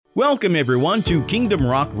Welcome, everyone, to Kingdom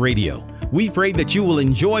Rock Radio. We pray that you will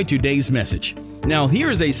enjoy today's message. Now,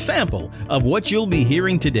 here is a sample of what you'll be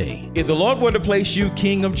hearing today. If the Lord were to place you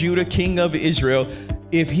king of Judah, king of Israel,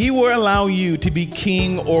 if he were to allow you to be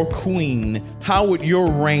king or queen, how would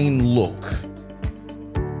your reign look?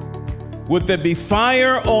 Would there be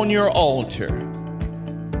fire on your altar?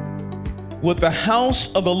 Would the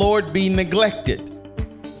house of the Lord be neglected?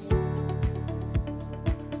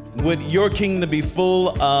 Would your kingdom be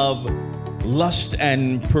full of lust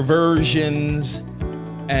and perversions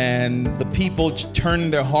and the people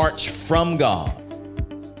turn their hearts from God?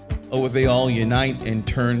 Or would they all unite and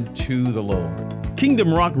turn to the Lord?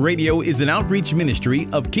 Kingdom Rock Radio is an outreach ministry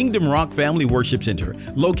of Kingdom Rock Family Worship Center,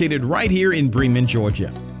 located right here in Bremen,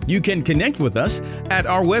 Georgia. You can connect with us at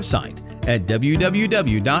our website at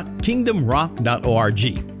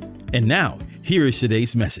www.kingdomrock.org. And now, here is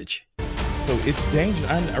today's message. So it's dangerous.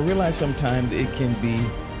 I realize sometimes it can be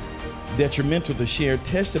detrimental to share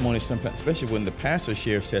testimonies sometimes, especially when the pastor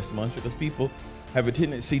shares testimonies, because people have a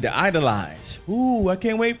tendency to idolize. Ooh, I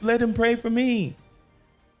can't wait. Let him pray for me.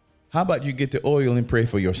 How about you get the oil and pray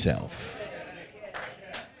for yourself?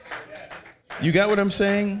 You got what I'm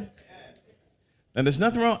saying? And there's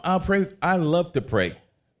nothing wrong. I'll pray. I love to pray.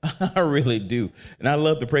 I really do. And I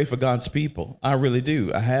love to pray for God's people. I really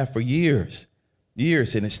do. I have for years.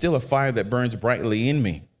 And it's still a fire that burns brightly in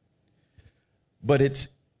me. But it's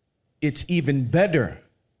even better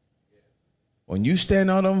when you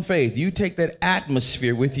stand out on faith. You take that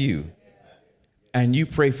atmosphere with you and you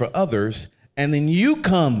pray for others, and then you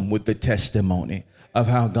come with the testimony of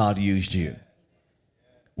how God used you.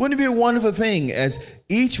 Wouldn't it be a wonderful thing as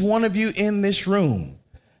each one of you in this room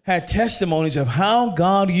had testimonies of how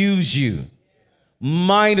God used you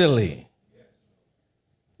mightily?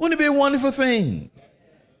 Wouldn't it be a wonderful thing?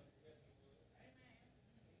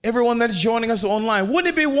 Everyone that's joining us online, wouldn't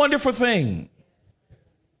it be a wonderful thing?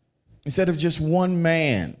 Instead of just one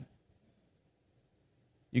man.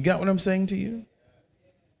 You got what I'm saying to you?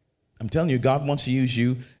 I'm telling you, God wants to use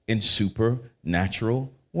you in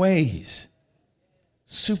supernatural ways.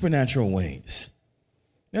 Supernatural ways.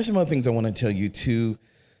 There's some other things I want to tell you too,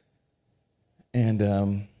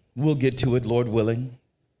 and we'll get to it, Lord willing.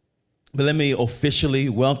 But let me officially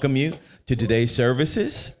welcome you to today's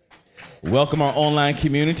services. Welcome our online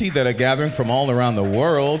community that are gathering from all around the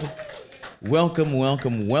world. Welcome,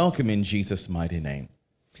 welcome, welcome in Jesus' mighty name.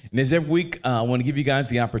 And as every week, I want to give you guys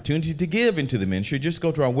the opportunity to give into the ministry. Just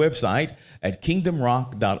go to our website at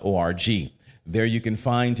kingdomrock.org. There you can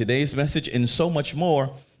find today's message and so much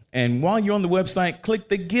more. And while you're on the website, click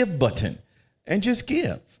the give button and just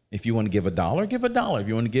give. If you want to give $1, give $1. If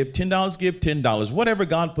you want to give $10, give $10. Whatever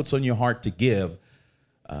God puts on your heart to give,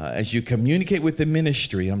 as you communicate with the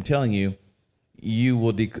ministry, I'm telling you, you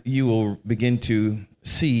will begin to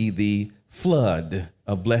see the flood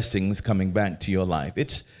of blessings coming back to your life.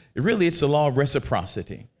 It's a law of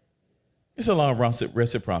reciprocity. It's a law of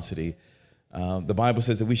reciprocity. The Bible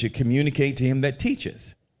says that we should communicate to him that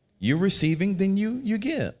teacheth. You're receiving, then you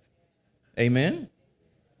give. Amen?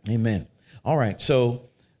 Amen. All right, so...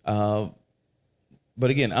 but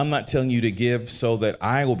again, I'm not telling you to give so that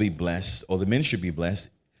I will be blessed or the ministry be blessed.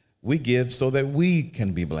 We give so that we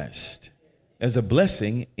can be blessed. There's a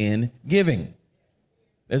blessing in giving.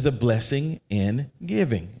 There's a blessing in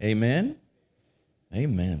giving. Amen?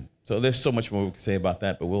 Amen. So there's so much more we can say about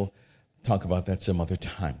that, but we'll talk about that some other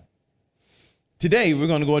time. Today, we're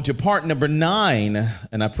going to go into part number 9,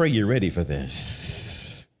 and I pray you're ready for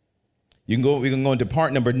this. We're going to go into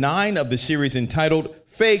part number 9 of the series entitled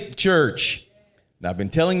Fake Church. Now, I've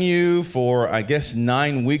been telling you for,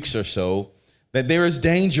 9 weeks or so that there is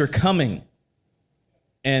danger coming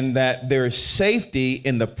and that there is safety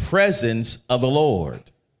in the presence of the Lord.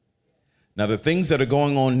 Now, the things that are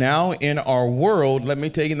going on now in our world, let me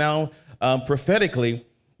tell you now prophetically,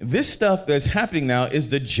 this stuff that's happening now is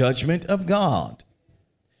the judgment of God.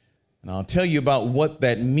 And I'll tell you about what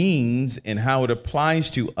that means and how it applies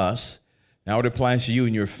to us, and how it applies to you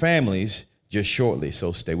and your families just shortly.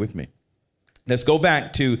 So stay with me. Let's go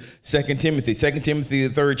back to 2 Timothy. 2 Timothy,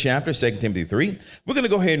 the 3rd chapter, 2 Timothy 3. We're going to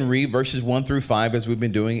go ahead and read verses 1 through 5 as we've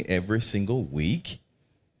been doing every single week.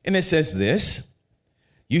 And it says this: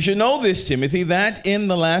 You should know this, Timothy, that in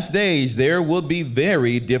the last days there will be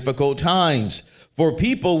very difficult times, for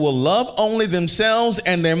people will love only themselves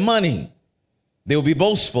and their money. They will be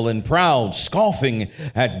boastful and proud, scoffing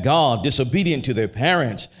at God, disobedient to their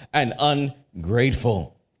parents, and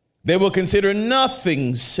ungrateful. They will consider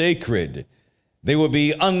nothing sacred. They will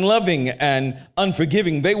be unloving and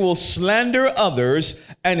unforgiving. They will slander others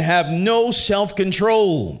and have no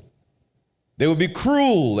self-control. They will be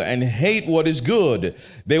cruel and hate what is good.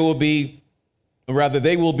 They will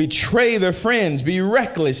betray their friends, be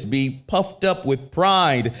reckless, be puffed up with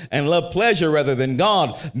pride, and love pleasure rather than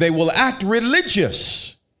God. They will act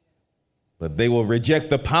religious, but they will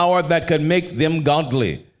reject the power that could make them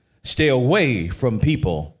godly. Stay away from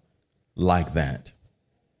people like that.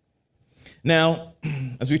 Now,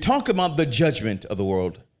 as we talk about the judgment of the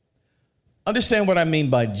world, understand what I mean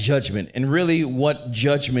by judgment and really what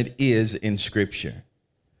judgment is in Scripture.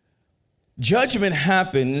 Judgment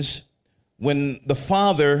happens when the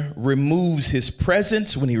Father removes his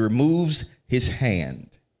presence, when he removes his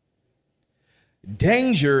hand.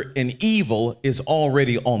 Danger and evil is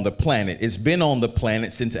already on the planet. It's been on the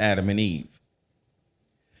planet since Adam and Eve.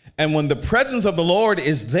 And when the presence of the Lord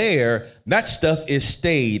is there, that stuff is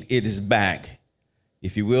stayed. It is back.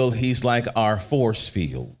 If you will, he's like our force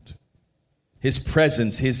field. His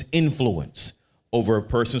presence, his influence over a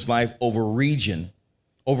person's life, over a region,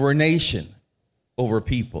 over a nation, over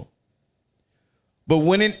people. But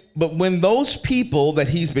when those people that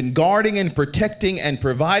he's been guarding and protecting and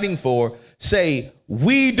providing for say,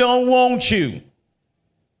 we don't want you.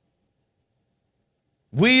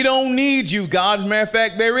 We don't need you, God. As a matter of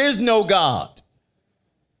fact, there is no God.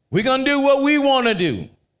 We're going to do what we want to do.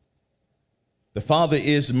 The Father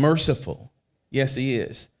is merciful. Yes, he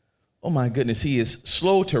is. Oh my goodness, he is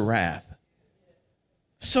slow to wrath.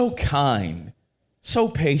 So kind, so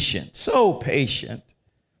patient, so patient.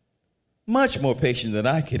 Much more patient than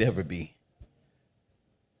I could ever be.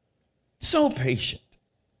 So patient.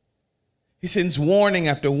 He sends warning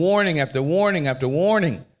after warning after warning after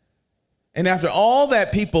warning. And after all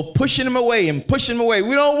that, people pushing him away and pushing him away.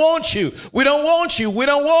 We don't want you. We don't want you. We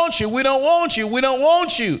don't want you. We don't want you. We don't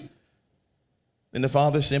want you. Then the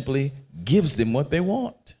Father simply gives them what they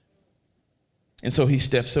want. And so he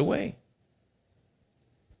steps away.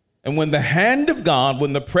 And when the hand of God,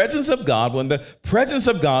 when the presence of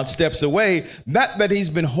God steps away, that he's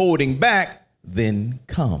been holding back, then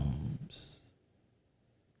comes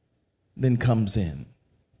in.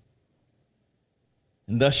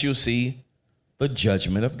 And thus you'll see the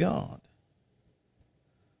judgment of God.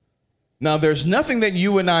 Now, there's nothing that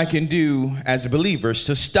you and I can do as believers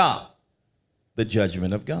to stop the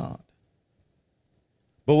judgment of God.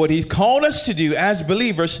 But what he's called us to do as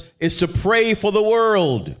believers is to pray for the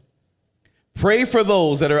world. Pray for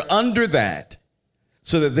those that are under that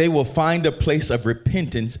so that they will find a place of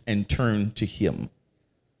repentance and turn to him.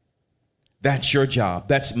 That's your job.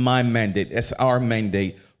 That's my mandate. That's our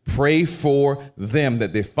mandate. Pray for them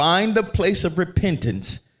that they find a place of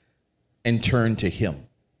repentance and turn to him.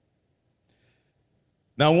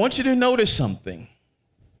 Now, I want you to notice something.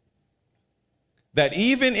 That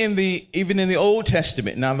even in the Old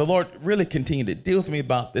Testament, now the Lord really continued to deal with me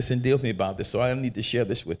about this, so I need to share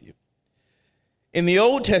this with you. In the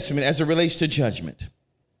Old Testament, as it relates to judgment,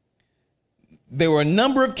 there were a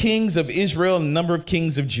number of kings of Israel and a number of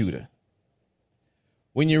kings of Judah.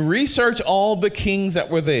 When you research all the kings that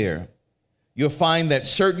were there, you'll find that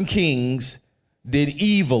certain kings did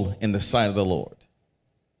evil in the sight of the Lord.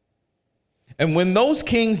 And when those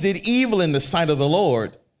kings did evil in the sight of the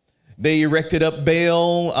Lord, they erected up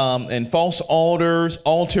Baal and false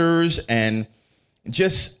altars and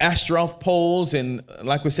just Ashtaroth poles. And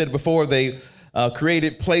like we said before, they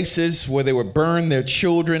created places where they would burn their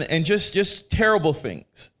children and just terrible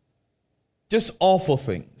things, just awful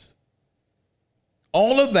things.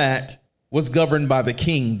 All of that was governed by the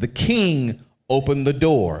king. The king opened the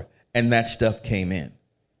door and that stuff came in.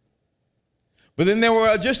 But then there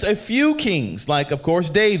were just a few kings, like, of course,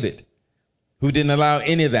 David, who didn't allow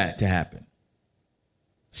any of that to happen.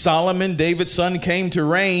 Solomon, David's son, came to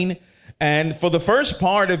reign, and for the first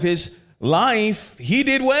part of his life, he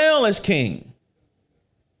did well as king.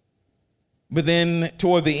 But then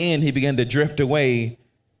toward the end, he began to drift away,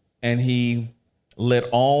 and he let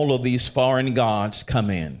all of these foreign gods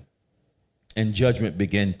come in, and judgment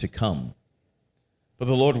began to come. But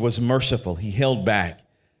the Lord was merciful. He held back,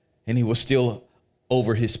 and he was still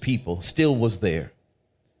over his people, still was there.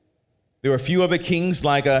 There were a few other kings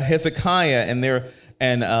like Hezekiah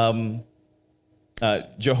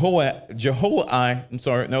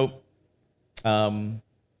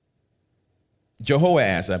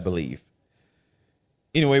Jehoahaz, I believe.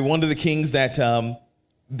 Anyway, one of the kings that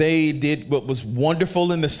they did what was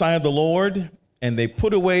wonderful in the sight of the Lord, and they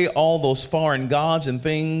put away all those foreign gods and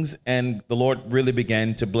things, and the Lord really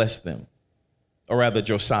began to bless them. Or rather,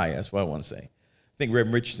 Josiah, that's what I want to say. I think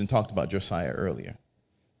Reverend Richardson talked about Josiah earlier.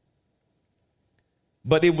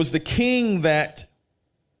 But it was the king that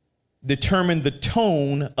determined the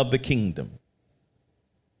tone of the kingdom.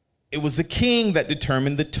 It was the king that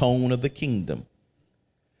determined the tone of the kingdom.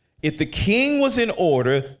 If the king was in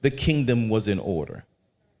order, the kingdom was in order.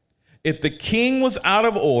 If the king was out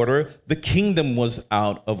of order, the kingdom was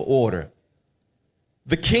out of order.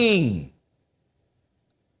 The king.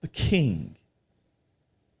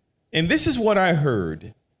 And this is what I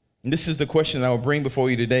heard. And this is the question that I will bring before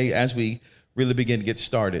you today as we really begin to get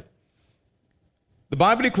started. The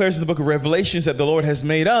Bible declares in the book of Revelations that the Lord has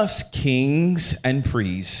made us kings and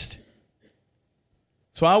priests.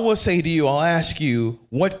 So I will say to you, I'll ask you,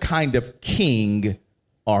 what kind of king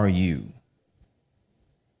are you?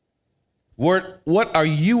 What are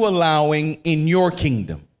you allowing in your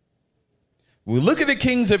kingdom? We look at the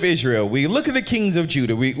kings of Israel. We look at the kings of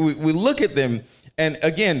Judah. We look at them. And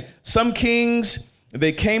again, some kings,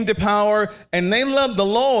 they came to power and they loved the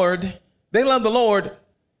Lord. They loved the Lord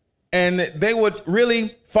and they would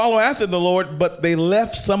really follow after the Lord, but they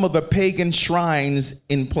left some of the pagan shrines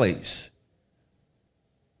in place.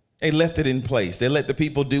 They left it in place. They let the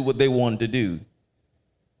people do what they wanted to do.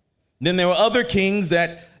 Then there were other kings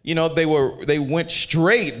that, they went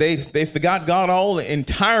straight. They forgot God all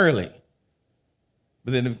entirely.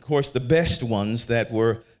 But then, of course, the best ones that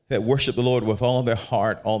worship the Lord with all their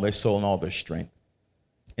heart, all their soul, and all their strength.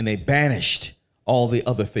 And they banished all the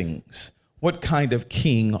other things. What kind of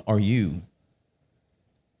king are you?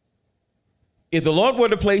 If the Lord were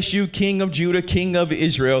to place you king of Judah, king of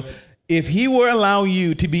Israel, if he were to allow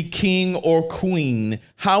you to be king or queen,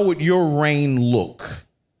 how would your reign look?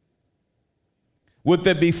 Would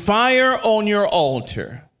there be fire on your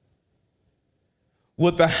altar?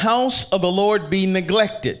 Would the house of the Lord be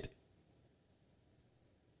neglected?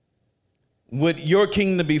 Would your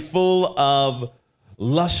kingdom be full of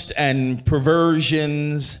lust and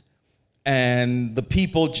perversions and the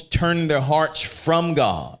people turn their hearts from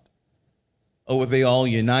God? Or would they all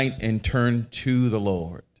unite and turn to the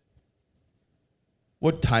Lord?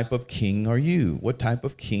 What type of king are you? What type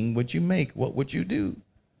of king would you make? What would you do?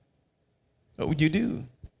 What would you do?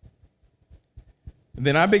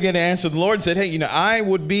 Then I began to answer the Lord and said, hey, I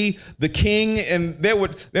would be the king and there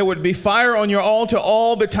would be fire on your altar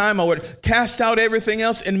all the time. I would cast out everything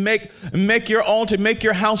else and make your altar, make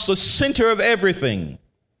your house the center of everything.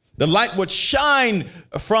 The light would shine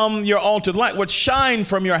from your altar. The light would shine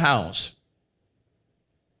from your house.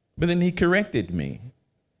 But then he corrected me.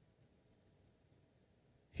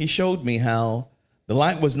 He showed me how the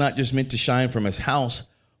light was not just meant to shine from his house,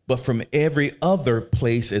 but from every other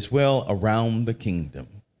place as well around the kingdom.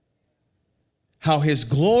 How his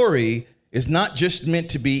glory is not just meant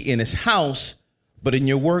to be in his house, but in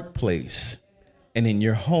your workplace and in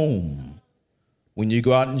your home. When you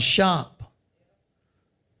go out and shop,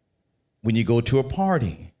 when you go to a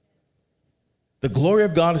party. The glory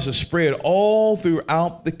of God is to spread all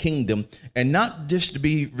throughout the kingdom and not just to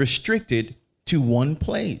be restricted to one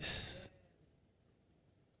place.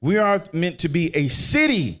 We are meant to be a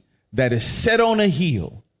city that is set on a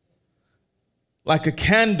hill, like a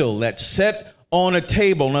candle that's set on a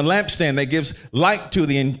table, on a lampstand that gives light to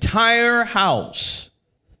the entire house.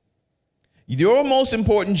 Your most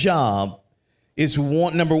important job is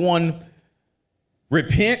number one,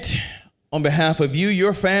 repent on behalf of you,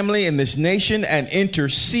 your family, and this nation, and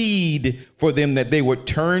intercede for them that they would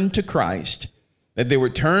turn to Christ, that they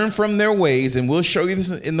would turn from their ways, and we'll show you this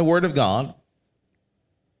in the Word of God,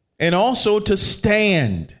 and also to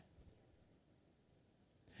stand.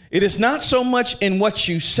 It is not so much in what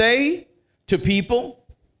you say to people,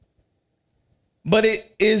 but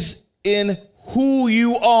it is in who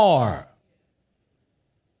you are.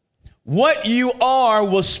 What you are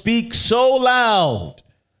will speak so loud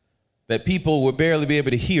that people will barely be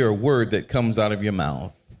able to hear a word that comes out of your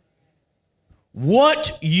mouth.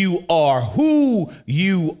 What you are, who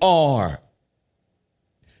you are.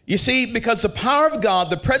 You see, because the power of God,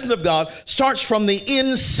 the presence of God, starts from the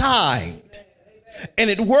inside, and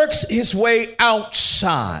it works his way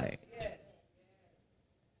outside.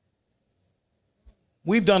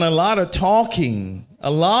 We've done a lot of talking,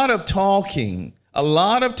 but not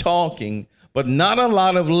a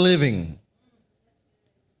lot of living.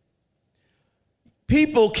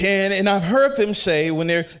 People can, and I've heard them say when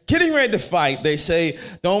they're getting ready to fight, they say,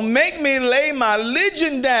 don't make me lay my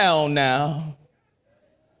religion down now.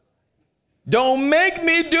 Don't make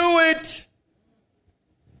me do it.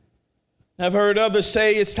 I've heard others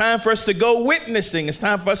say it's time for us to go witnessing. It's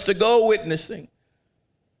time for us to go witnessing.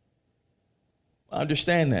 I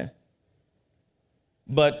understand that.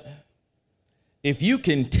 But if you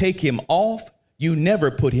can take him off, you never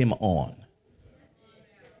put him on.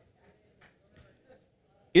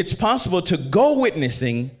 It's possible to go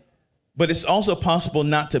witnessing, but it's also possible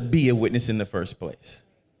not to be a witness in the first place.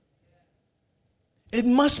 It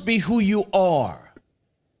must be who you are.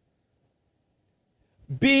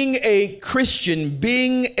 Being a Christian,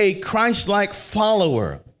 being a Christ-like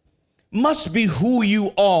follower must be who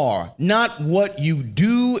you are, not what you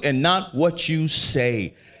do and not what you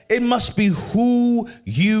say. It must be who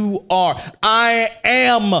you are. I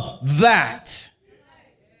am that.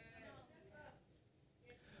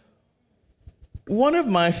 One of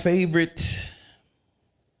my favorite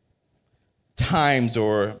times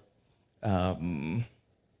or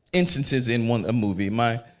instances in a movie,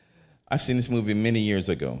 I've seen this movie many years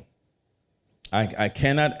ago. I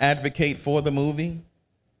cannot advocate for the movie.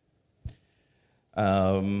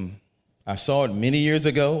 I saw it many years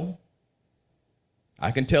ago.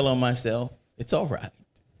 I can tell on myself, it's all right.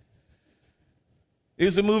 It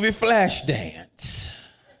was the movie Flashdance.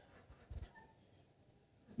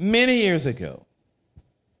 Many years ago.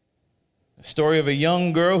 A story of a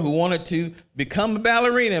young girl who wanted to become a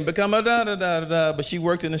ballerina and become a but she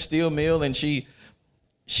worked in a steel mill and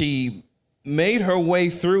she made her way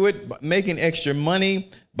through it, making extra money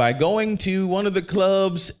by going to one of the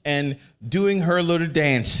clubs and doing her little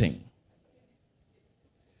dancing.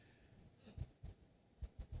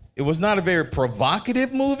 It was not a very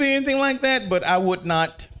provocative movie or anything like that, but I would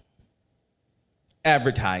not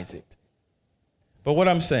advertise it. But what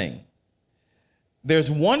I'm saying,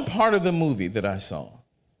 there's one part of the movie that I saw.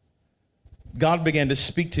 God began to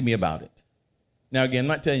speak to me about it. Now, again, I'm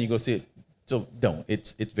not telling you to go see it, so don't.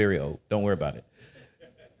 It's very old. Don't worry about it.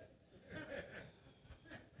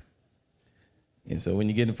 And so when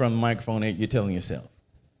you get in front of the microphone, you're telling yourself.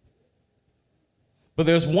 But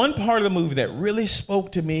there's one part of the movie that really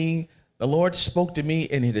spoke to me. The Lord spoke to me,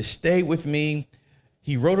 and it has stayed with me.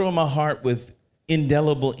 He wrote it on my heart with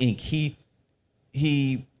indelible ink.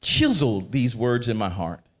 He chiseled these words in my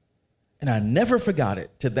heart, and I never forgot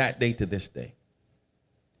it to that day, to this day.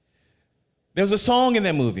 There was a song in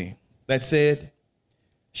that movie that said,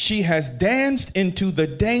 "She has danced into the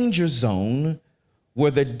danger zone where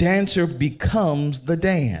the dancer becomes the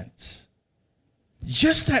dance."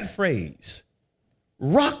 Just that phrase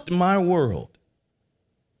rocked my world.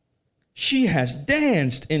 She has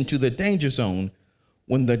danced into the danger zone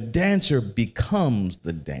when the dancer becomes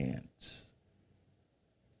the dance.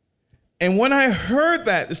 And when I heard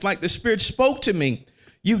that, it's like the Spirit spoke to me.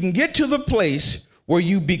 You can get to the place where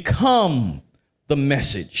you become the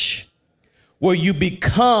message, where you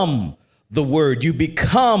become the word, you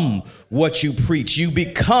become what you preach, you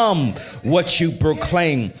become what you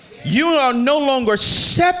proclaim. You are no longer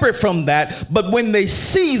separate from that, but when they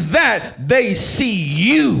see that, they see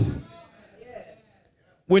you.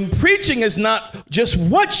 When preaching is not just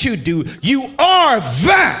what you do, you are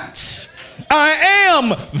that. I am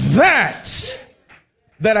that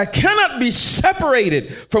I cannot be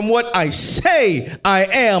separated from what I say. I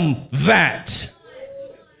am that.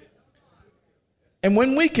 And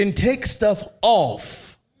when we can take stuff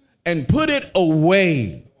off and put it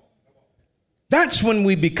away, that's when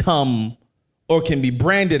we become or can be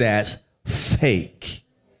branded as fake.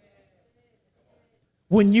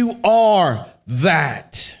 When you are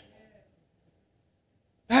that,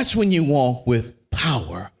 that's when you walk with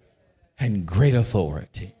power and great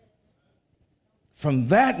authority. From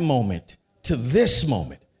that moment to this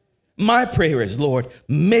moment, my prayer is, Lord,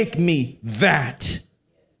 make me that.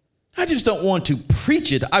 I just don't want to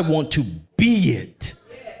preach it. I want to be it.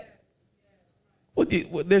 Well,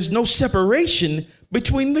 there's no separation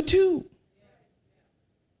between the two.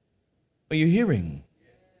 Are you hearing?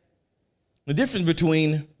 The difference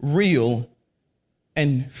between real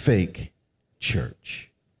and fake church.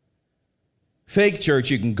 Fake church,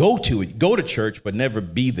 you can go to it, go to church, but never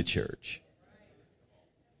be the church.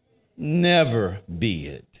 Never be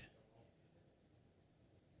it.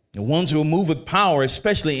 The ones who will move with power,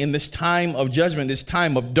 especially in this time of judgment, this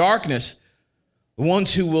time of darkness, the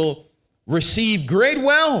ones who will receive great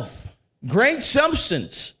wealth, great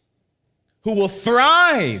substance, who will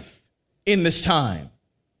thrive in this time,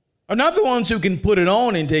 are not the ones who can put it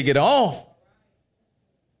on and take it off.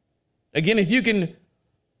 Again, if you can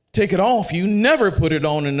take it off, you never put it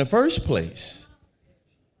on in the first place.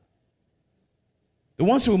 The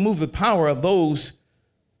ones who will move the power are those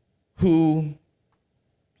who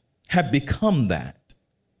have become that.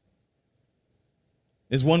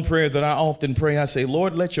 There's one prayer that I often pray. I say,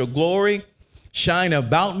 Lord, let your glory shine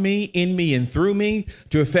about me, in me, and through me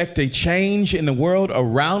to effect a change in the world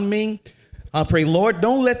around me. I pray, Lord,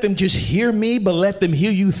 don't let them just hear me, but let them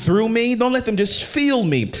hear you through me. Don't let them just feel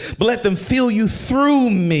me, but let them feel you through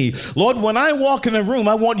me. Lord, when I walk in the room,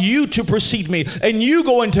 I want you to precede me and you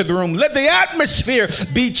go into the room. Let the atmosphere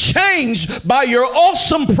be changed by your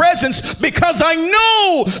awesome presence because I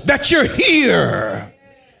know that you're here.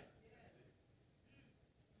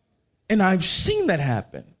 And I've seen that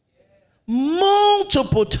happen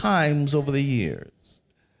multiple times over the years.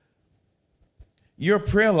 Your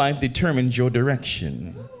prayer life determines your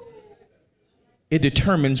direction. It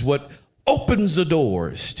determines what opens the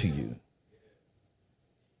doors to you.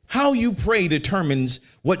 How you pray determines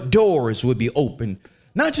what doors will be open.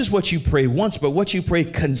 Not just what you pray once, but what you pray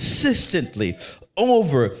consistently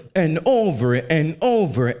over and over and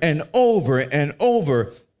over and over and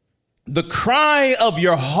over. The cry of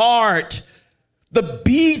your heart, the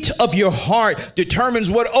beat of your heart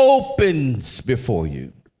determines what opens before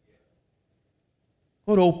you.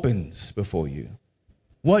 What opens before you?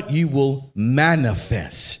 What you will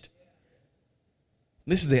manifest.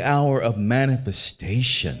 This is the hour of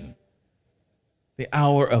manifestation. The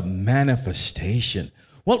hour of manifestation.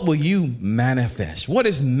 What will you manifest? What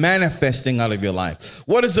is manifesting out of your life?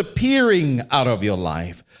 What is appearing out of your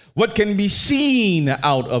life? What can be seen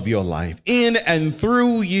out of your life, in and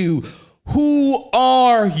through you? Who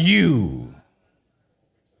are you?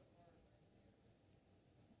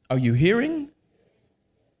 Are you hearing?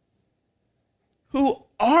 Who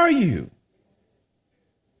are you?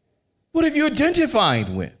 What have you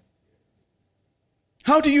identified with?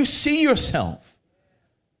 How do you see yourself?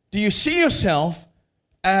 Do you see yourself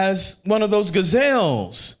as one of those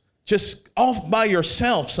gazelles just off by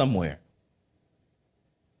yourself somewhere?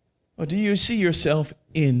 Or do you see yourself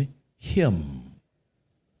in Him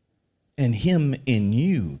and Him in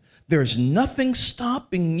you? There's nothing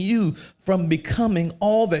stopping you from becoming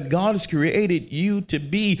all that God has created you to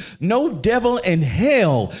be. No devil in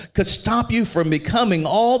hell could stop you from becoming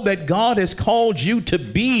all that God has called you to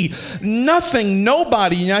be. Nothing,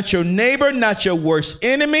 nobody, not your neighbor, not your worst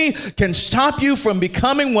enemy, can stop you from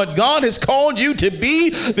becoming what God has called you to be.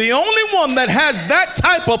 The only one that has that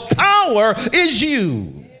type of power is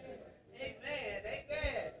you.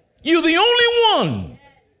 You're the only one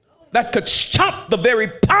that could stop the very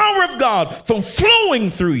power of God from flowing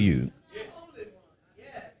through you.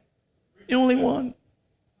 The only one.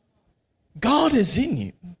 God is in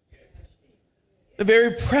you. The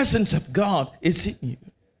very presence of God is in you.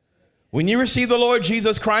 When you receive the Lord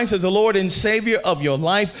Jesus Christ as the Lord and Savior of your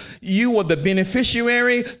life, you are the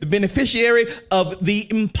beneficiary of the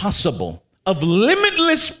impossible, of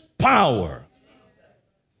limitless power.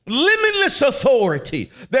 Limitless authority.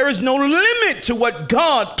 There is no limit to what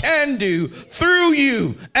God can do through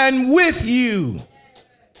you and with you.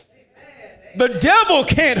 The devil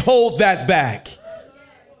can't hold that back.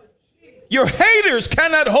 Your haters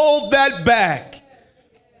cannot hold that back.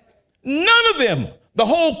 None of them, the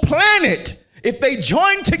whole planet, if they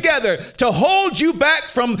join together to hold you back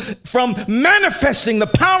from manifesting the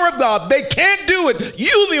power of God, they can't do it.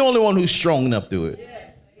 You're the only one who's strong enough to do it.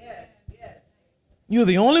 You're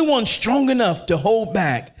the only one strong enough to hold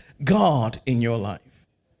back God in your life.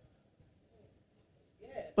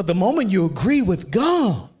 But the moment you agree with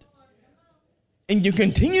God and you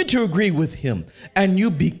continue to agree with Him and you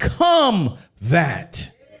become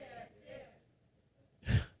that,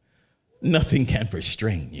 nothing can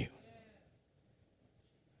restrain you.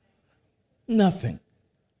 Nothing.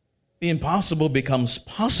 The impossible becomes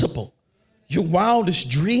possible. Your wildest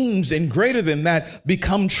dreams and greater than that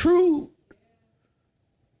become true.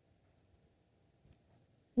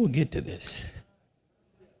 We'll get to this.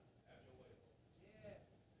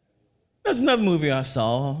 There's another movie I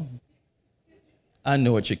saw. I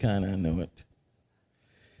know it, you kind of know it.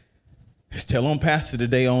 It's Tell on Pastor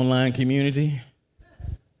Today online community.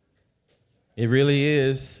 It really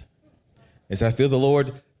is. As I feel the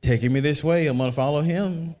Lord taking me this way, I'm going to follow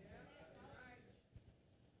Him.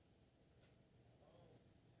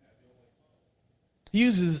 He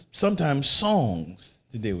uses sometimes songs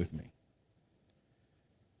to deal with me.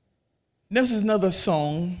 This is another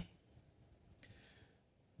song.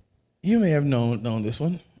 You may have known this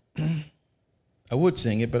one. I would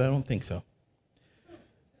sing it, but I don't think so.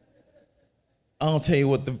 I'll tell you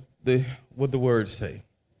what the words say.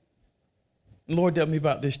 The Lord dealt me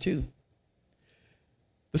about this too.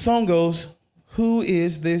 The song goes, "Who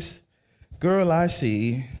is this girl I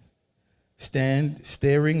see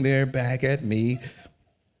staring there back at me?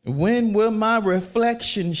 When will my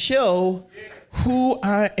reflection show who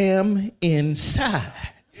I am inside?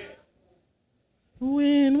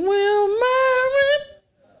 When will my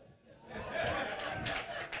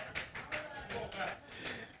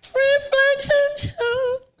reflection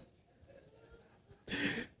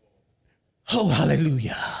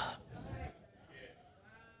Hallelujah.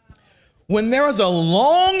 When there is a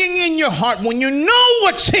longing in your heart, when you know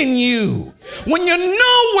what's in you, when you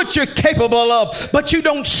know what you're capable of, but you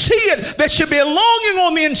don't see it, there should be a longing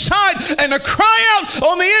on the inside and a cry out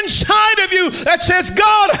on the inside of you that says,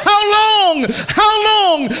 God, how long, how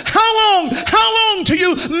long, how long, how long till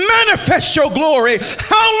you manifest your glory?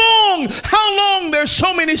 How long there's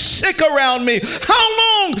so many sick around me? How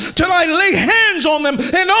long till I lay hands on them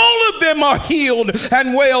and all of them are healed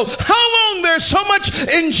and well? How long there's so much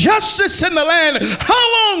injustice in the land?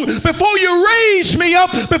 How long before you raise me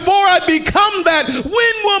up, before I become that?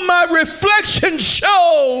 When will my reflection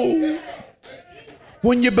show?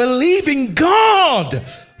 When you believe in God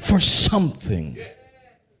for something.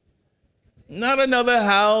 Not another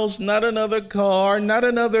house, not another car, not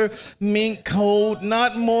another mink coat,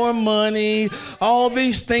 not more money. All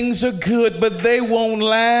these things are good, but they won't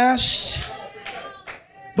last.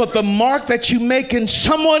 But the mark that you make in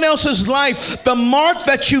someone else's life, the mark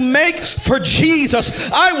that you make for Jesus,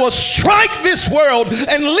 I will strike this world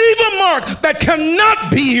and leave a mark that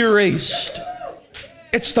cannot be erased.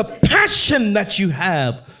 It's the passion that you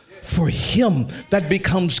have for Him that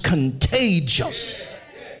becomes contagious.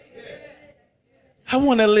 I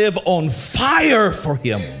want to live on fire for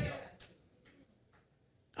Him.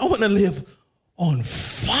 I want to live on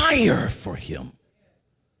fire for Him.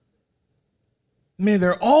 May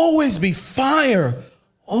there always be fire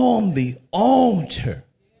on the altar.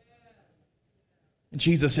 And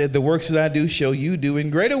Jesus said, the works that I do shall you do,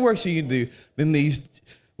 and greater works will you do than these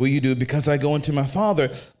will you do, because I go unto my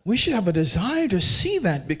Father. We should have a desire to see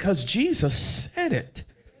that because Jesus said it.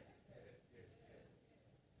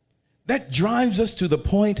 That drives us to the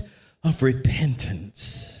point of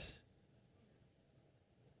repentance.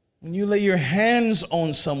 When you lay your hands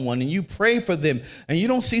on someone and you pray for them and you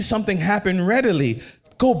don't see something happen readily,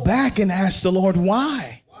 go back and ask the Lord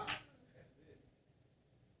why.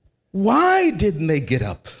 Why didn't they get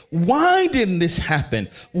up? Why didn't this happen?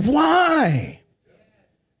 Why?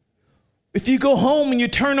 If you go home and you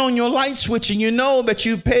turn on your light switch and you know that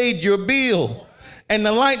you paid your bill and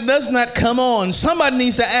the light does not come on, somebody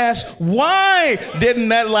needs to ask, why didn't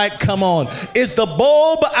that light come on? Is the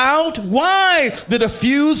bulb out? Why did the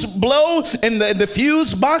fuse blow and the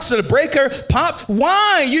fuse box of the breaker pop?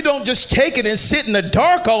 Why? You don't just take it and sit in the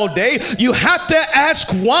dark all day. You have to ask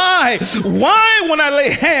why. Why when I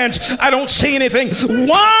lay hands, I don't see anything?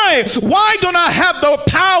 Why? Why don't I have the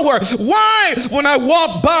power? Why when I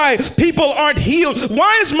walk by, people aren't healed?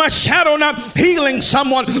 Why is my shadow not healing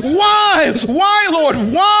someone? Why? Why, Lord?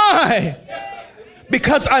 Why?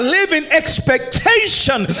 Because I live in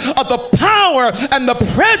expectation of the power and the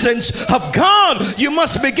presence of God. You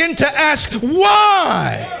must begin to ask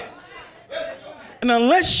why. And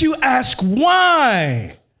unless you ask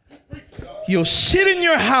why, you'll sit in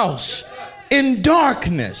your house in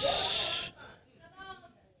darkness.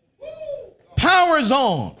 Power is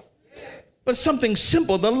on, but something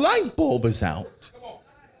simple, the light bulb is out.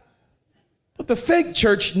 But the fake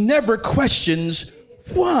church never questions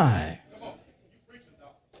why.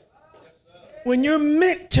 When you're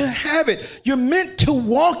meant to have it, you're meant to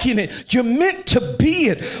walk in it, you're meant to be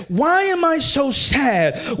it. Why am I so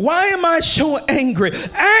sad? Why am I so angry?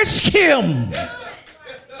 Ask Him.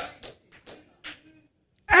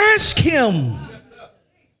 Ask Him.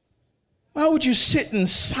 Why would you sit in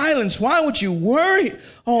silence? Why would you worry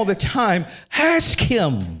all the time? Ask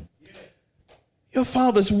Him. Your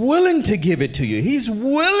Father's willing to give it to you. He's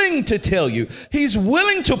willing to tell you. He's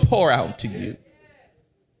willing to pour out to you.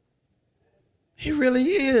 He really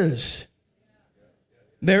is.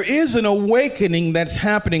 There is an awakening that's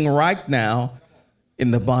happening right now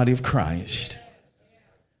in the body of Christ.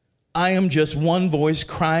 I am just one voice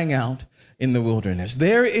crying out in the wilderness.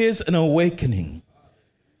 There is an awakening.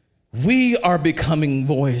 We are becoming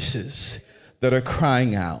voices that are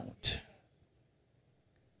crying out.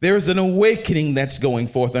 There is an awakening that's going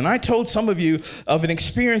forth. And I told some of you of an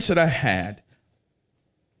experience that I had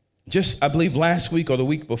just, I believe, last week or the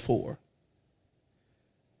week before.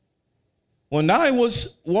 When I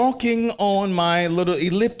was walking on my little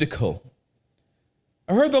elliptical,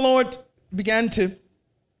 I heard the Lord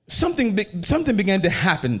something began to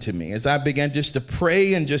happen to me as I began just to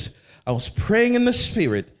pray and I was praying in the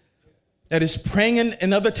Spirit. That is praying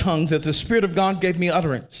in other tongues as the Spirit of God gave me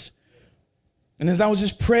utterance. And as I was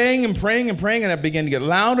just praying and praying and praying, and I began to get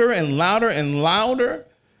louder and louder and louder,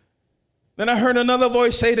 then I heard another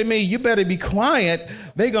voice say to me, you better be quiet.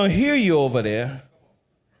 They're going to hear you over there.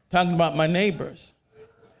 Talking about my neighbors.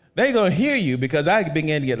 They're going to hear you because I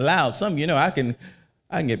began to get loud. Some of you know I can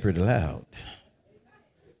get pretty loud.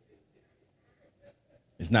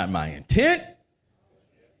 It's not my intent.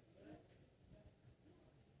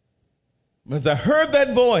 As I heard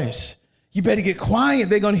that voice, you better get quiet.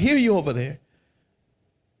 They're going to hear you over there.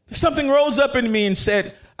 Something rose up in me and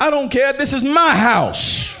said, I don't care. This is my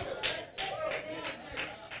house.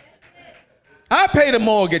 I pay the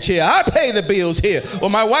mortgage here. I pay the bills here. Well,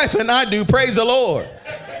 my wife and I do. Praise the Lord.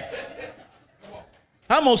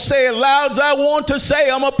 I'm going to say it loud as I want to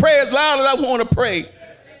say. I'm going to pray as loud as I want to pray.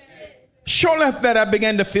 Shortly after that, I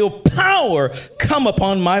began to feel power come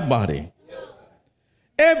upon my body.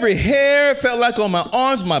 Every hair felt like on my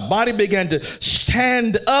arms, my body began to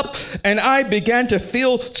stand up, and I began to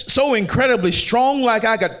feel so incredibly strong, like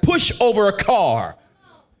I could push over a car.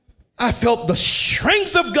 I felt the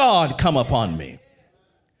strength of God come upon me.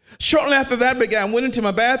 Shortly after that, I went into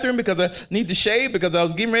my bathroom because I need to shave because I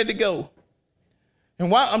was getting ready to go.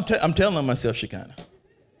 And while I'm telling myself, Shekinah,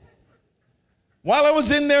 while I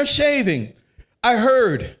was in there shaving, I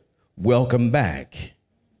heard, welcome back.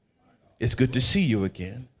 It's good to see you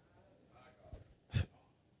again.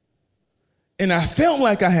 And I felt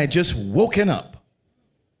like I had just woken up.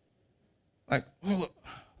 Like,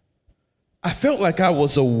 I felt like I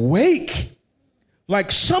was awake.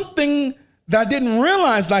 Like something that I didn't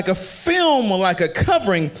realize, like a film or like a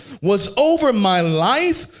covering, was over my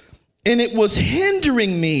life. And it was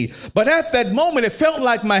hindering me. But at that moment, it felt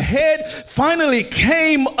like my head finally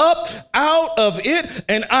came up out of it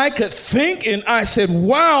and I could think. And I said,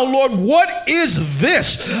 wow, Lord, what is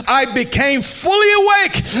this? I became fully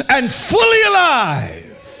awake and fully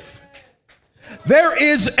alive. There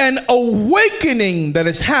is an awakening that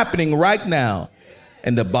is happening right now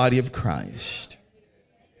in the body of Christ.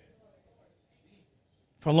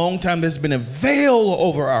 For a long time, there's been a veil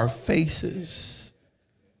over our faces.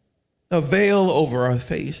 A veil over our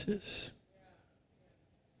faces.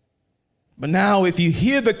 But now, if you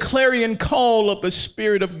hear the clarion call of the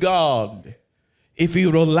Spirit of God, if you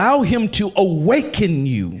would allow him to awaken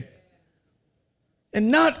you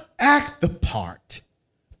and not act the part,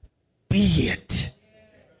 be it.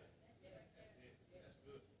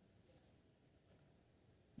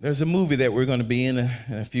 There's a movie that we're going to be in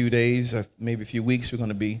a few days, maybe a few weeks. We're going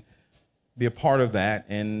to be a part of that.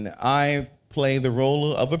 And I play the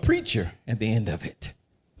role of a preacher at the end of it.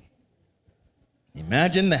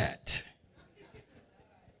 Imagine that.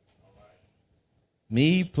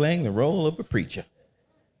 Me playing the role of a preacher.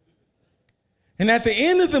 And at the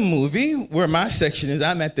end of the movie, where my section is,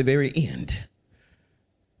 I'm at the very end.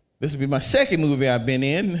 This will be my second movie I've been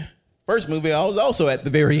in. First movie, I was also at the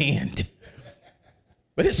very end.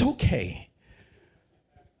 But it's okay.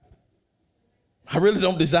 I really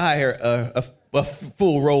don't desire a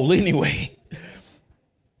full role anyway.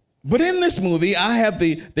 But in this movie, I have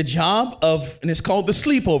the job of, and it's called The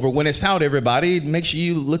Sleepover. When it's out, everybody, make sure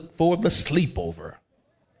you look for The Sleepover.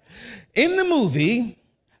 In the movie,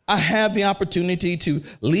 I have the opportunity to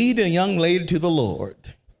lead a young lady to the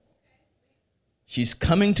Lord. She's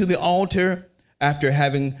coming to the altar after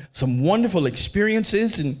having some wonderful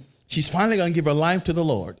experiences, and she's finally going to give her life to the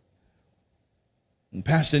Lord. And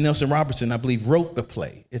Pastor Nelson Robertson, I believe, wrote the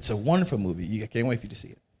play. It's a wonderful movie. I can't wait for you to see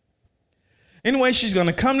it. Anyway, she's going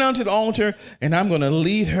to come down to the altar, and I'm going to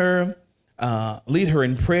lead her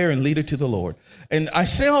in prayer and lead her to the Lord. And I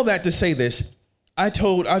say all that to say this. I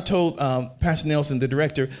told Pastor Nelson, the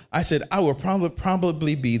director, I said, I will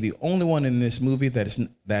probably be the only one in this movie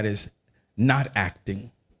that is not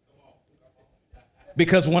acting.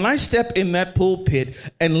 Because when I step in that pulpit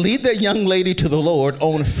and lead that young lady to the Lord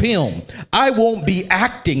on film, I won't be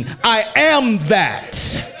acting. I am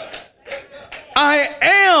that. I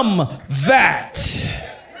am that.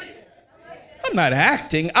 I'm not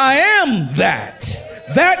acting. I am that.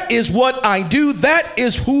 That is what I do. That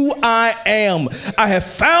is who I am. I have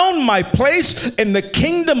found my place in the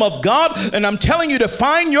kingdom of God, and I'm telling you to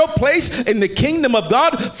find your place in the kingdom of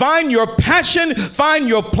God. Find your passion, find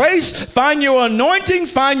your place, find your anointing,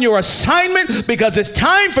 find your assignment, because it's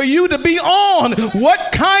time for you to be on.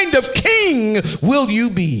 What kind of king will you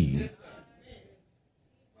be?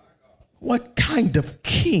 What kind of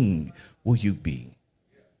king will you be?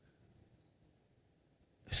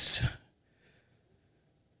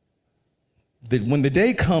 That when the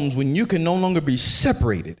day comes when you can no longer be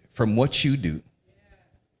separated from what you do,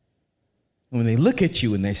 when they look at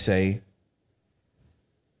you and they say,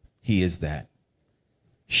 he is that,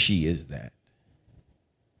 she is that.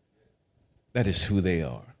 That is who they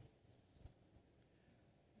are.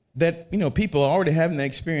 That, people are already having that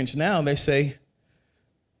experience now. They say,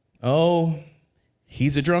 oh,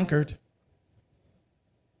 he's a drunkard.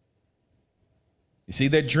 You see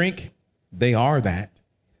that drink? They are that.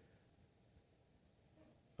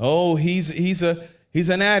 Oh, he's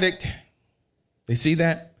an addict. They see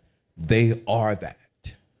that? They are that.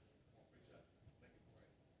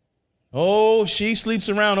 Oh, she sleeps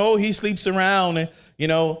around. Oh, he sleeps around. And, you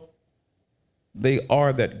know, they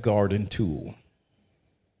are that garden tool.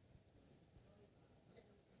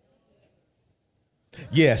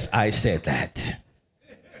 Yes, I said that.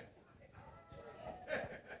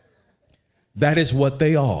 That is what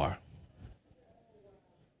they are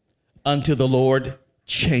until the Lord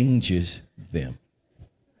changes them.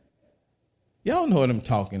 Y'all know what I'm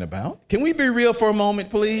talking about. Can we be real for a moment,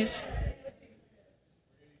 please?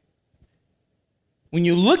 When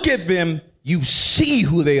you look at them, you see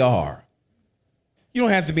who they are. You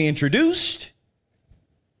don't have to be introduced.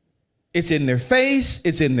 It's in their face.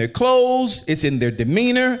 It's in their clothes. It's in their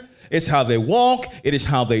demeanor. It's how they walk. It is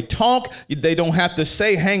how they talk. They don't have to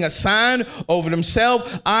hang a sign over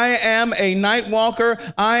themselves. I am a night walker.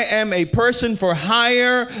 I am a person for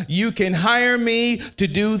hire. You can hire me to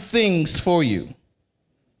do things for you.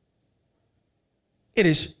 It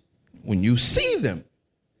is when you see them.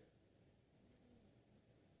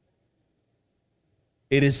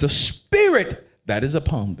 It is the Spirit that is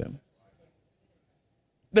upon them.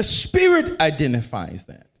 The Spirit identifies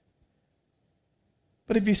that.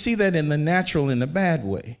 But if you see that in the natural, in the bad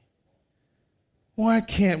way, why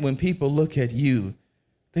can't, when people look at you,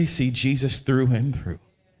 they see Jesus through and through?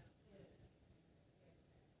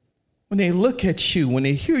 When they look at you, when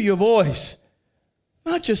they hear your voice,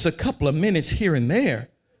 not just a couple of minutes here and there,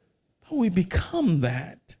 but we become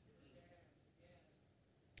that.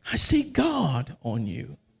 I see God on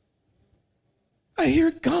you. I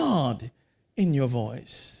hear God in your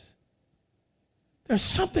voice. There's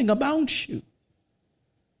something about you.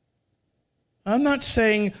 I'm not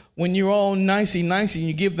saying when you're all nicey and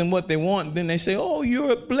you give them what they want, then they say, oh,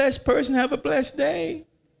 you're a blessed person, have a blessed day.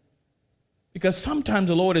 Because sometimes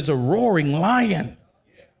the Lord is a roaring lion.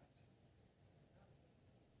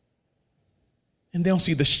 And they'll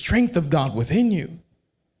see the strength of God within you.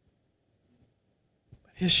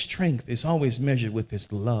 But his strength is always measured with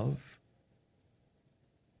his love.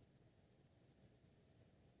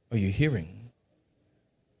 Are you hearing?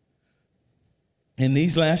 In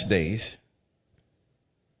these last days,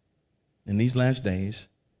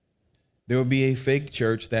 there will be a fake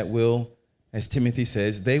church that will, as Timothy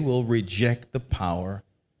says, they will reject the power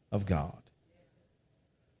of God.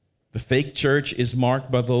 The fake church is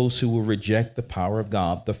marked by those who will reject the power of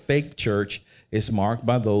God. The fake church is marked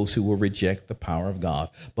by those who will reject the power of God.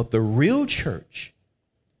 But the real church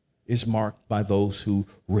is marked by those who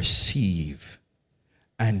receive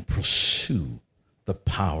and pursue the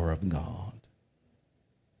power of God.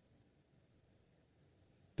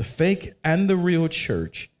 The fake and the real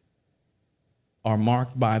church are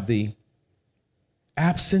marked by the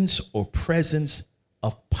absence or presence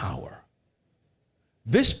of power.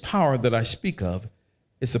 This power that I speak of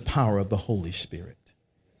is the power of the Holy Spirit.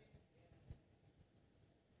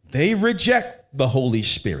 They reject the Holy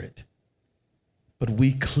Spirit, but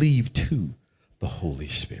we cleave to the Holy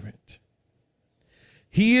Spirit.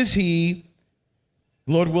 He is he,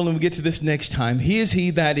 Lord willing, we get to this next time. He is he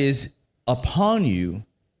that is upon you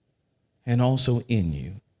and also in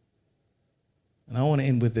you. And I want to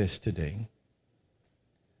end with this today.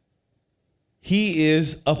 He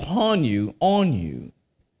is upon you, on you,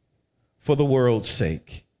 for the world's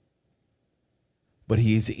sake. But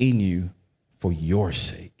he is in you for your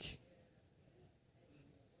sake.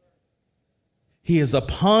 He is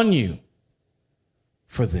upon you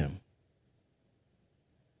for them.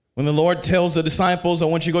 When the Lord tells the disciples, I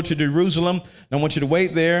want you to go to Jerusalem, and I want you to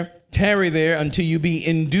wait there, tarry there until you be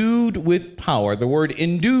endued with power. The word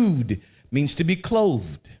endued means to be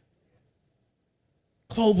clothed.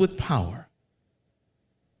 Clothed with power.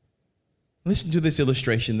 Listen to this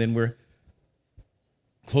illustration, then we're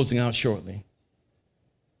closing out shortly.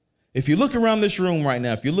 If you look around this room right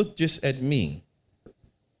now, if you look just at me,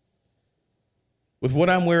 with what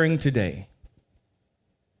I'm wearing today,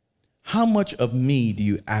 how much of me do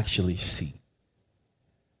you actually see?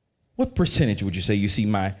 What percentage would you say? You see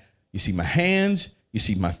my hands, you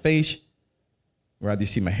see my face, rather you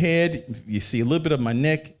see my head, you see a little bit of my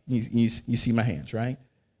neck, you see my hands, right?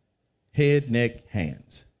 Head, neck,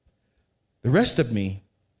 hands. The rest of me,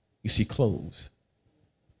 you see clothes.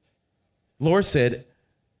 Lord said,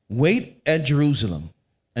 wait at Jerusalem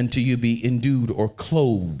until you be endued or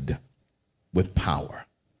clothed with power.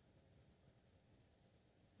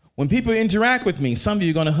 When people interact with me, some of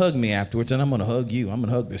you are going to hug me afterwards, and I'm going to hug you. I'm going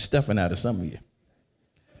to hug the stuffing out of some of you.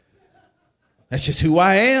 That's just who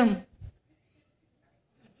I am.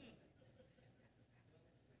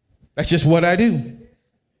 That's just what I do.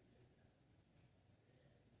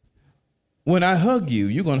 When I hug you,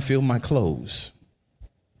 you're going to feel my clothes.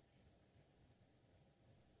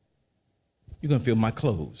 You're going to feel my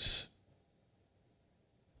clothes.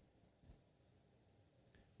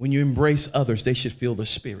 When you embrace others, they should feel the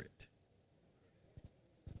Spirit.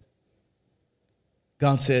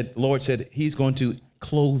 Lord said, he's going to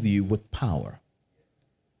clothe you with power.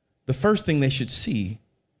 The first thing they should see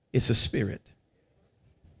is the Spirit.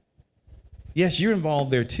 Yes, you're involved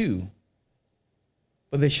there too,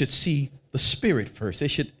 but they should see the Spirit first. They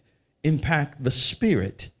should impact the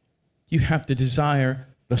Spirit. You have to desire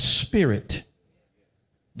the Spirit.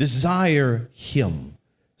 Desire him.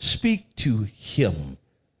 Speak to him.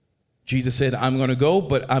 Jesus said, I'm going to go,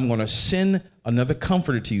 but I'm going to send another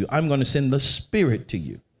comforter to you. I'm going to send the Spirit to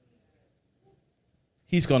you.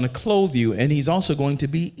 He's going to clothe you, and he's also going to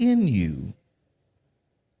be in you.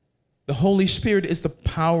 The Holy Spirit is the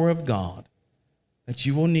power of God that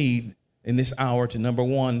you will need in this hour to, number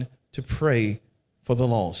one, to pray for the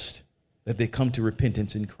lost, that they come to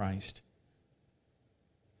repentance in Christ.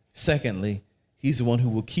 Secondly, he's the one who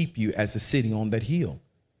will keep you as a city on that hill.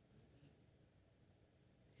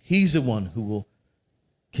 He's the one who will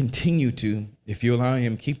continue to, if you allow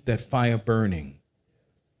him, keep that fire burning.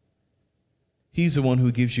 He's the one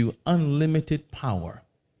who gives you unlimited power.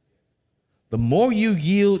 The more you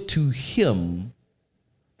yield to him,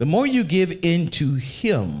 the more you give in to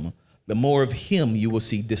him, the more of him you will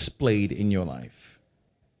see displayed in your life.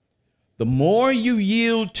 The more you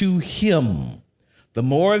yield to him, the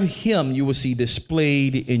more of him you will see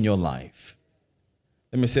displayed in your life.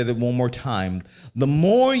 Let me say that one more time. The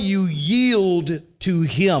more you yield to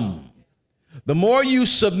him, the more you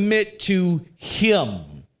submit to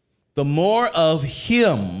him, the more of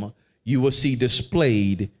him you will see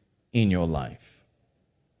displayed in your life.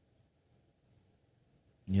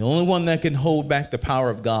 The only one that can hold back the power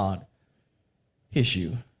of God is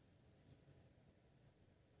you.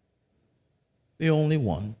 The only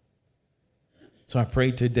one. So I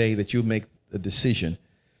pray today that you'll make the decision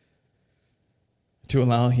to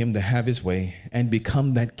allow him to have his way and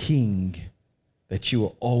become that king that you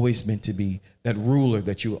were always meant to be, that ruler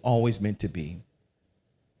that you were always meant to be.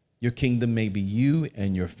 Your kingdom may be you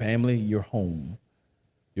and your family, your home.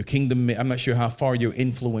 Your kingdom, I'm not sure how far your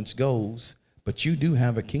influence goes, but you do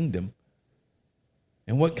have a kingdom.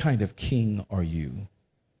 And what kind of king are you?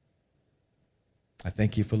 I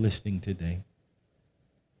thank you for listening today.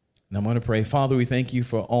 And I'm going to pray. Father, we thank you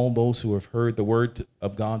for all those who have heard the word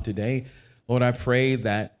of God today. Lord, I pray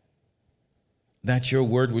that your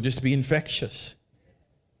word would just be infectious,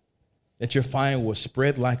 that your fire will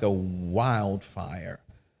spread like a wildfire,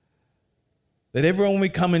 that everyone we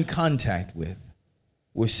come in contact with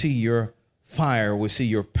will see your fire, will see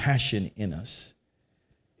your passion in us.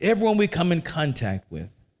 Everyone we come in contact with,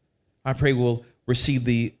 I pray will receive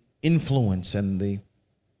the influence and the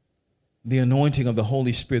anointing of the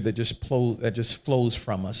Holy Spirit that just flows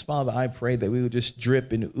from us. Father, I pray that we will just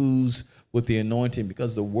drip and ooze with the anointing,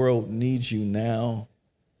 because the world needs you now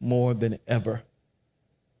more than ever.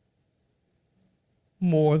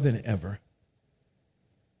 More than ever.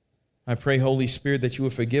 I pray, Holy Spirit, that you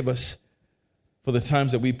will forgive us for the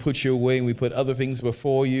times that we put you away and we put other things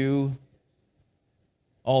before you.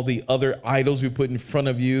 All the other idols we put in front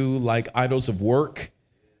of you, like idols of work,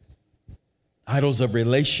 idols of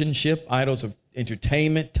relationship, idols of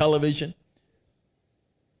entertainment, television.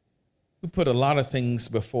 We put a lot of things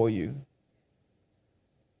before you.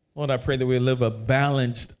 Lord, I pray that we live a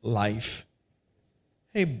balanced life.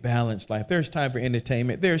 A balanced life. There's time for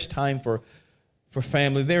entertainment. There's time for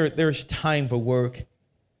family. There's time for work.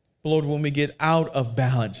 But Lord, when we get out of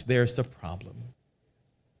balance, there's the problem.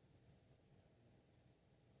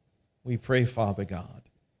 We pray, Father God,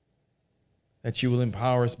 that you will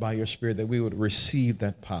empower us by your Spirit, that we would receive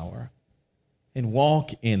that power and walk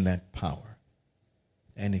in that power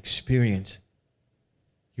and experience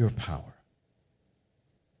your power.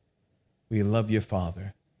 We love you,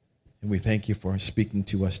 Father, and we thank you for speaking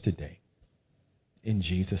to us today. In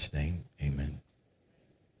Jesus' name, amen.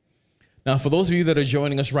 Now, for those of you that are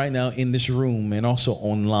joining us right now in this room and also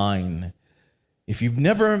online, if you've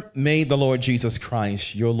never made the Lord Jesus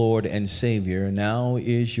Christ your Lord and Savior, now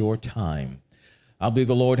is your time. I believe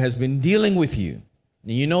the Lord has been dealing with you.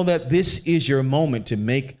 And you know that this is your moment to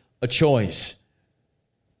make a choice.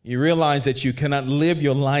 You realize that you cannot live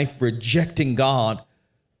your life rejecting God,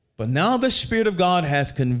 but now the Spirit of God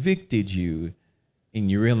has convicted you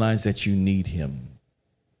and you realize that you need him.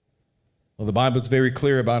 Well, the Bible is very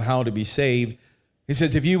clear about how to be saved. It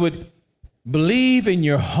says, if you would believe in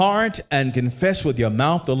your heart and confess with your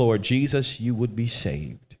mouth the Lord Jesus, you would be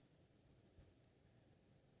saved.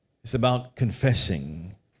 It's about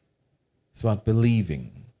confessing. It's about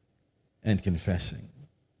believing and confessing.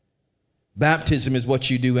 Baptism is what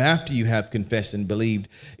you do after you have confessed and believed.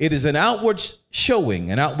 It is an outward showing,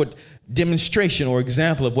 an outward demonstration or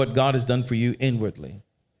example of what God has done for you inwardly.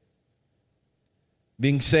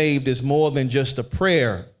 Being saved is more than just a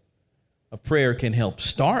prayer. A prayer can help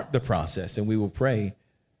start the process, and we will pray,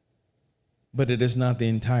 but it is not the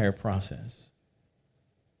entire process.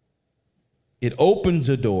 It opens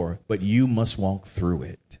a door, but you must walk through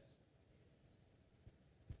it.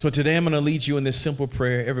 So today I'm going to lead you in this simple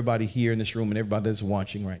prayer. Everybody here in this room and everybody that's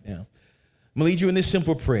watching right now, I'm going to lead you in this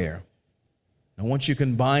simple prayer. I want you to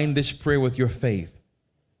combine this prayer with your faith.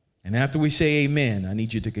 And after we say amen, I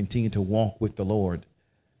need you to continue to walk with the Lord.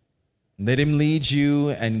 Let him lead you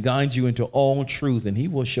and guide you into all truth, and he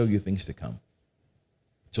will show you things to come.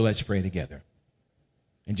 So let's pray together.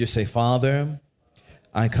 And just say, Father,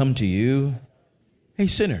 I come to you, a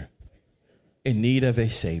sinner in need of a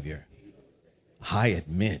Savior. I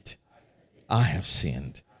admit I have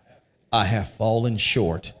sinned. I have fallen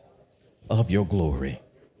short of your glory.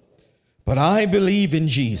 But I believe in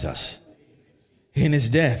Jesus, in his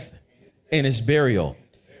death, in his burial,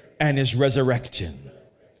 and his resurrection.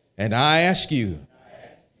 And I ask you,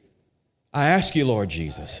 Lord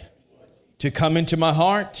Jesus, to come into my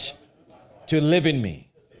heart, to live in me,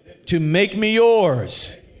 to make me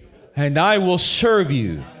yours, and I will serve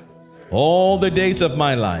you all the days of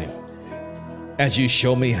my life as you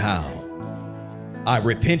show me how. I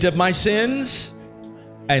repent of my sins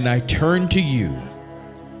and I turn to you.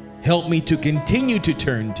 Help me to continue to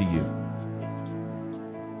turn to you,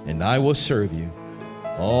 and I will serve you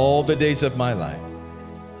all the days of my life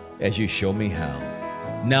as you show me how.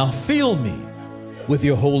 Now fill me with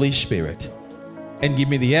your Holy Spirit and give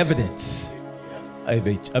me the evidence of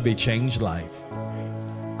a changed life.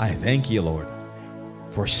 I thank you, Lord,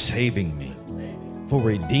 for saving me, for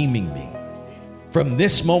redeeming me. From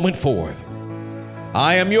this moment forth,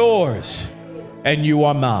 I am yours and you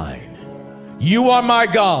are mine. You are my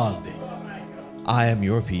God. I am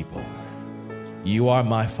your people. You are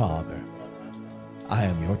my Father. I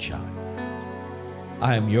am your child.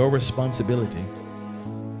 I am your responsibility.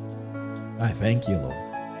 I thank you, Lord,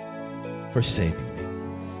 for saving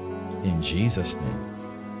me. In Jesus' name,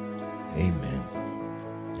 amen.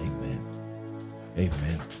 Amen.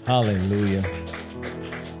 Amen. Hallelujah.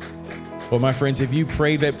 Well, my friends, if you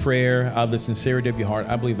pray that prayer out of the sincerity of your heart,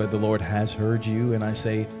 I believe that the Lord has heard you, and I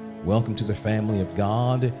say, welcome to the family of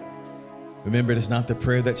God. Remember, it is not the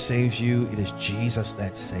prayer that saves you. It is Jesus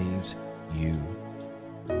that saves you.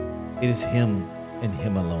 It is him and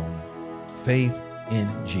him alone. Faith in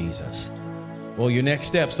Jesus. Well, your next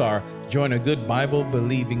steps are join a good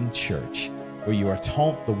Bible-believing church where you are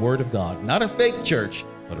taught the Word of God. Not a fake church,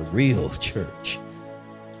 but a real church.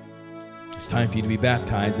 It's time for you to be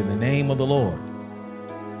baptized in the name of the Lord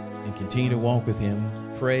and continue to walk with him.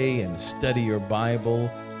 Pray and study your Bible.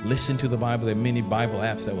 Listen to the Bible. There are many Bible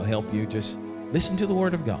apps that will help you. Just listen to the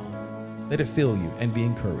Word of God. Let it fill you and be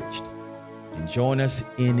encouraged. And join us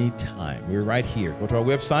anytime. We're right here. Go to our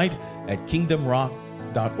website at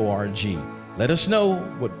kingdomrock.org. Let us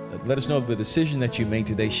know of the decision that you made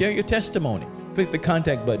today. Share your testimony. Click the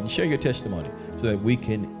contact button. Share your testimony so that we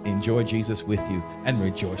can enjoy Jesus with you and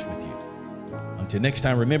rejoice with you. Until next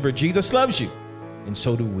time, remember, Jesus loves you, and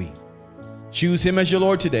so do we. Choose him as your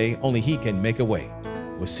Lord today. Only he can make a way.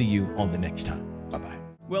 We'll see you on the next time. Bye-bye.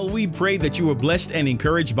 Well, we pray that you were blessed and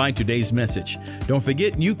encouraged by today's message. Don't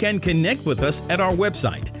forget, you can connect with us at our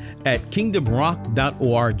website at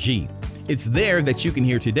kingdomrock.org. It's there that you can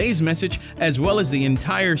hear today's message as well as the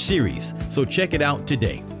entire series. So check it out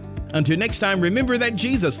today. Until next time, remember that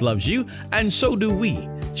Jesus loves you, and so do we.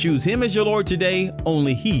 Choose him as your Lord today.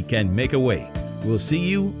 Only he can make a way. We'll see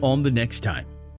you on the next time.